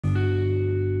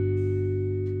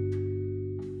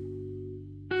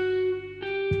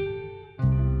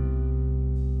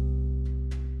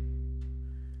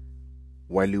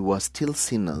while we were still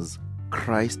sinners,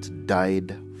 Christ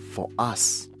died for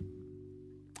us.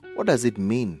 What does it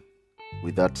mean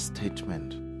with that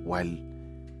statement? While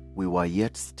we were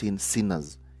yet still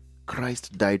sinners,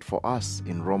 Christ died for us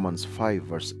in Romans 5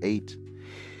 verse 8.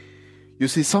 You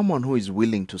see, someone who is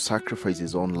willing to sacrifice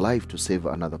his own life to save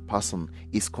another person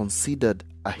is considered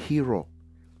a hero.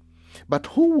 But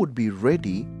who would be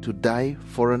ready to die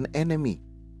for an enemy?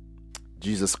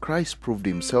 Jesus Christ proved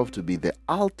himself to be the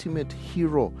ultimate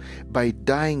hero by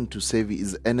dying to save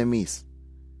his enemies.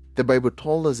 The Bible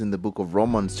told us in the book of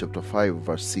Romans chapter 5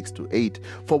 verse 6 to 8,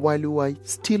 for while we were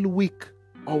still weak,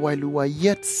 or while we were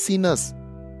yet sinners,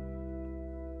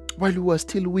 while we were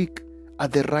still weak,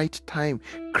 at the right time,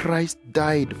 Christ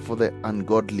died for the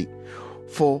ungodly.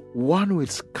 For one will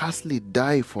scarcely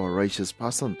die for a righteous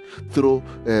person,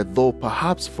 though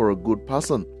perhaps for a good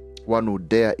person, one would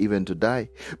dare even to die.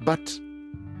 But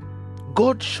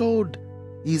God showed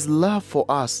his love for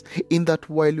us in that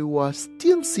while we were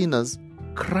still sinners,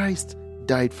 Christ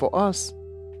died for us.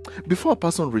 Before a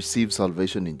person receives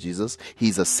salvation in Jesus, he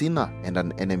is a sinner and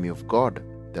an enemy of God.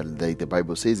 The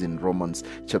Bible says in Romans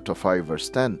chapter 5 verse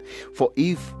 10, for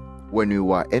if when we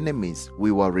were enemies,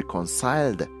 we were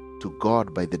reconciled to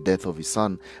God by the death of his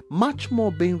Son, much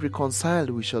more being reconciled,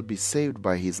 we shall be saved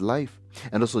by his life.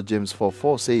 And also James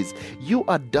 4:4 says, you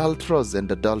adulterers and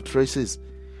adulteresses,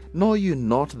 know you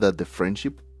not that the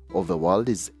friendship of the world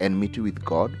is enmity with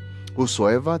God?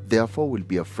 Whosoever therefore will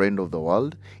be a friend of the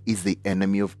world is the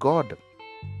enemy of God.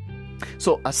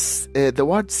 So the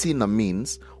word sinner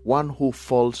means one who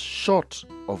falls short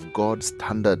of God's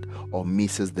standard or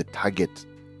misses the target.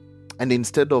 And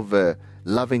instead of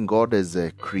loving God as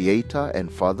a creator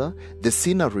and father, the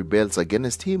sinner rebels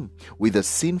against him. With a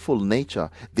sinful nature,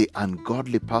 the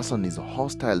ungodly person is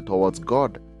hostile towards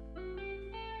God.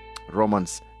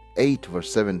 Romans 8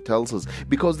 verse 7 tells us,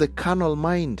 because the carnal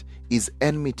mind is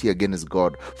enmity against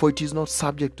God, for it is not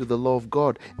subject to the law of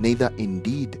God, neither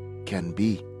indeed can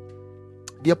be.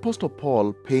 The Apostle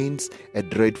Paul paints a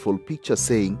dreadful picture,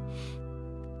 saying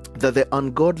that the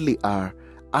ungodly are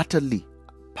utterly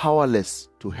powerless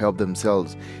to help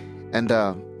themselves. And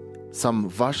some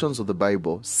versions of the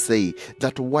Bible say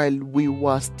that while we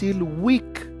were still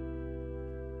weak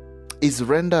is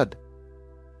rendered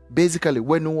basically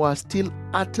when we were still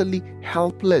utterly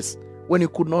helpless, when we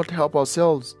could not help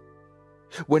ourselves,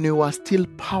 when we were still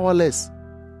powerless.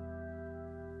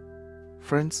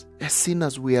 Friends, as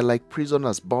sinners, we are like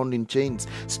prisoners bound in chains,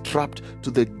 strapped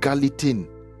to the guillotine,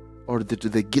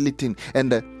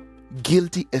 and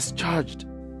guilty as charged.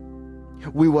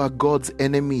 We were God's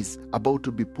enemies, about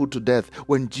to be put to death,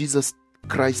 when Jesus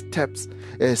Christ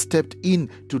stepped in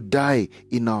to die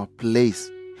in our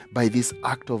place. By this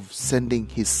act of sending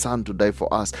his Son to die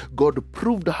for us, God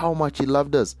proved how much he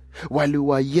loved us. While we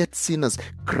were yet sinners,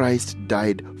 Christ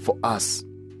died for us.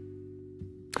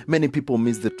 Many people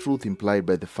miss the truth implied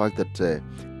by the fact that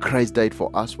Christ died for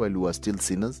us while we were still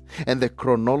sinners, and the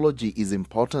chronology is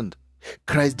important.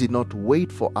 Christ did not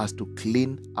wait for us to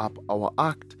clean up our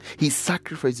act. He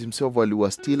sacrificed himself while we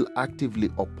were still actively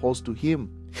opposed to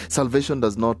him. Salvation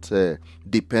does not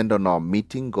depend on our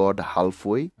meeting God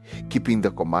halfway, keeping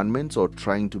the commandments, or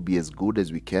trying to be as good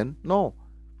as we can. No.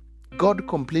 God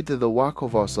completed the work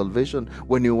of our salvation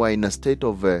when we were in a state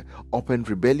of open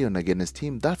rebellion against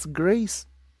him. That's grace.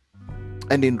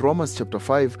 And in Romans chapter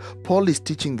 5, Paul is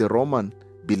teaching the Roman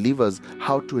believers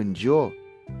how to endure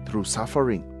through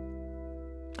suffering.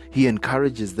 He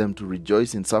encourages them to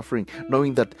rejoice in suffering,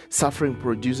 knowing that suffering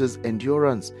produces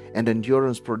endurance, and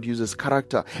endurance produces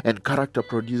character, and character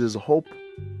produces hope.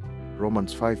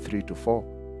 Romans 5:3-4.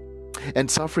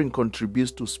 And suffering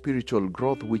contributes to spiritual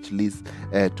growth, which leads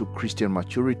to Christian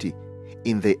maturity.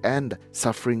 In the end,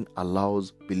 suffering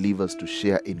allows believers to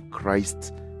share in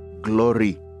Christ's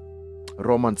glory.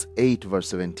 Romans 8 verse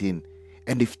 17.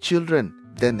 And if children,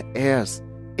 then heirs,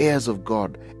 heirs of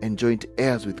God, and joint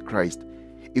heirs with Christ,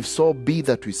 if so be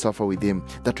that we suffer with him,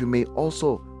 that we may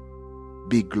also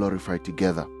be glorified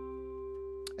together.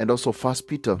 And also 1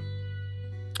 Peter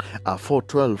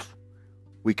 4:12,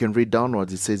 we can read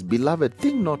downwards. It says, Beloved,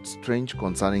 think not strange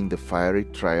concerning the fiery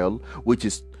trial which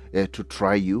is to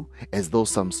try you, as though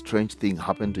some strange thing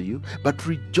happened to you, but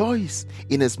rejoice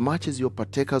inasmuch as you are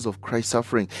partakers of Christ's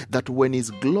suffering, that when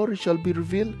his glory shall be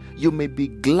revealed, you may be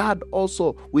glad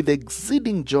also with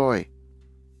exceeding joy.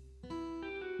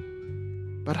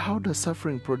 But how does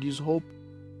suffering produce hope?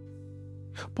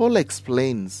 Paul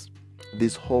explains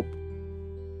this hope.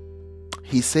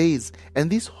 He says, and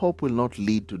this hope will not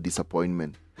lead to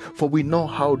disappointment, for we know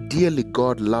how dearly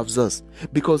God loves us,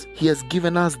 because he has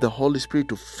given us the Holy Spirit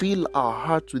to fill our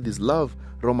hearts with his love.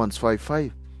 Romans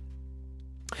 5:5.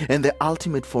 And the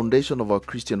ultimate foundation of our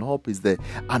Christian hope is the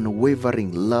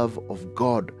unwavering love of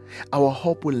God. Our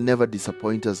hope will never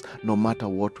disappoint us no matter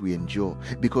what we endure,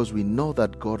 because we know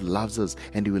that God loves us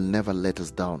and He will never let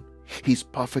us down. His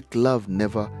perfect love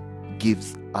never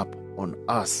gives up on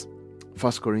us.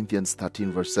 1 Corinthians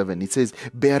 13 verse 7, it says,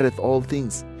 beareth all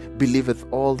things, believeth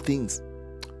all things,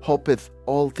 hopeth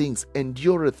all things,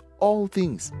 endureth all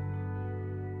things.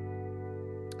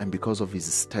 And because of His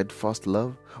steadfast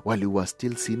love, while we were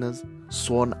still sinners,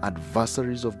 sworn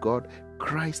adversaries of God,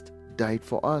 Christ died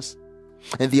for us.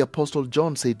 And the Apostle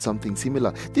John said something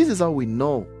similar. This is how we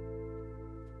know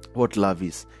what love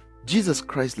is. Jesus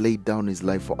Christ laid down His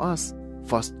life for us.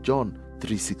 1 John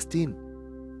 3:16.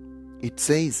 It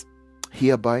says,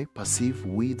 hereby perceive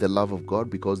we the love of God,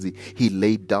 because He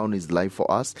laid down His life for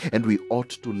us, and we ought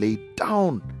to lay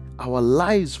down our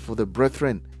lives for the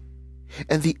brethren.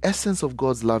 And the essence of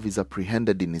God's love is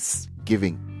apprehended in His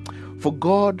giving. For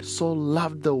God so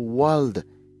loved the world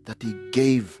that He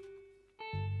gave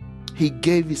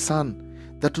His Son,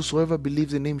 that whosoever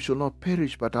believes in Him shall not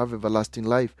perish but have everlasting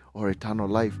life, or eternal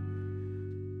life.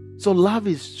 So love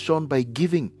is shown by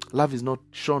giving. Love is not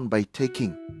shown by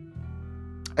taking.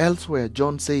 Elsewhere,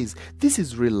 John says, this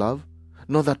is real love,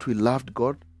 not that we loved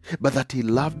God, but that He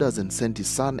loved us and sent His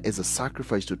Son as a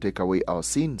sacrifice to take away our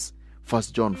sins. 1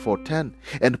 John 4:10.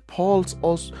 And Paul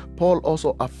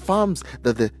also affirms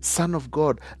that the Son of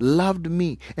God loved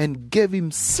me and gave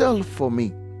Himself for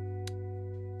me.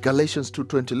 Galatians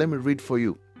 2:20, let me read for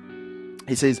you.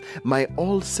 He says, my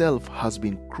old self has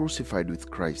been crucified with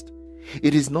Christ.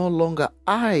 It is no longer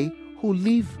I who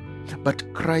live,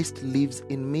 but Christ lives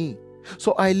in me.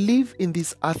 So I live in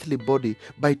this earthly body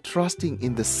by trusting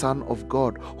in the Son of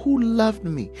God, who loved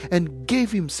me and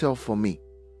gave Himself for me.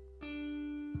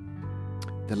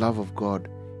 The love of God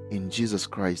in Jesus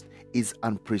Christ is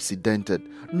unprecedented.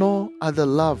 No other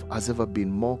love has ever been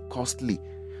more costly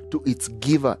to its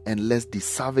giver and less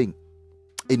deserving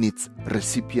in its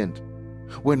recipient.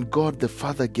 When God the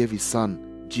Father gave His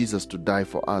Son, Jesus, to die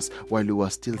for us while we were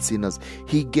still sinners,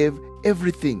 He gave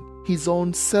everything, His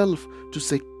own self,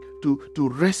 to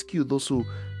rescue those who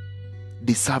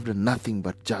deserved nothing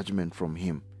but judgment from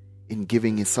Him. In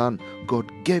giving His Son,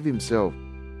 God gave Himself,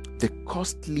 the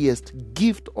costliest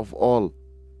gift of all.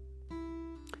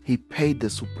 He paid the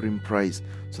supreme price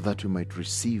so that we might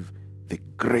receive the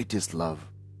greatest love.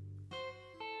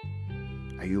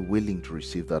 Are you willing to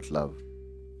receive that love?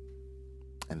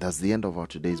 And that's the end of our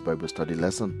today's Bible study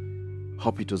lesson.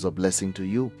 Hope it was a blessing to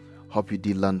you. Hope you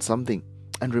did learn something.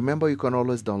 And remember, you can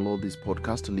always download this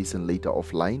podcast to listen later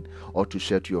offline or to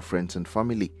share to your friends and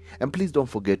family. And please don't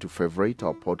forget to favorite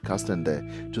our podcast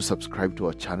and to subscribe to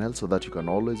our channel so that you can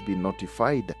always be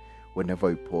notified whenever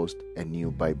we post a new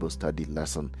Bible study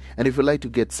lesson. And if you'd like to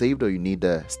get saved, or you need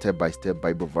step-by-step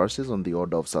Bible verses on the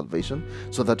order of salvation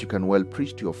so that you can well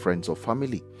preach to your friends or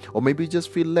family, or maybe you just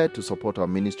feel led to support our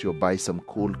ministry or buy some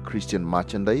cool Christian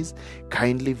merchandise,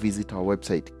 kindly visit our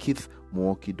website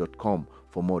keithmwoki.com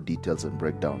for more details and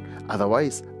breakdown.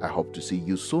 Otherwise, I hope to see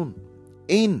you soon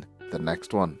in the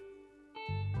next one.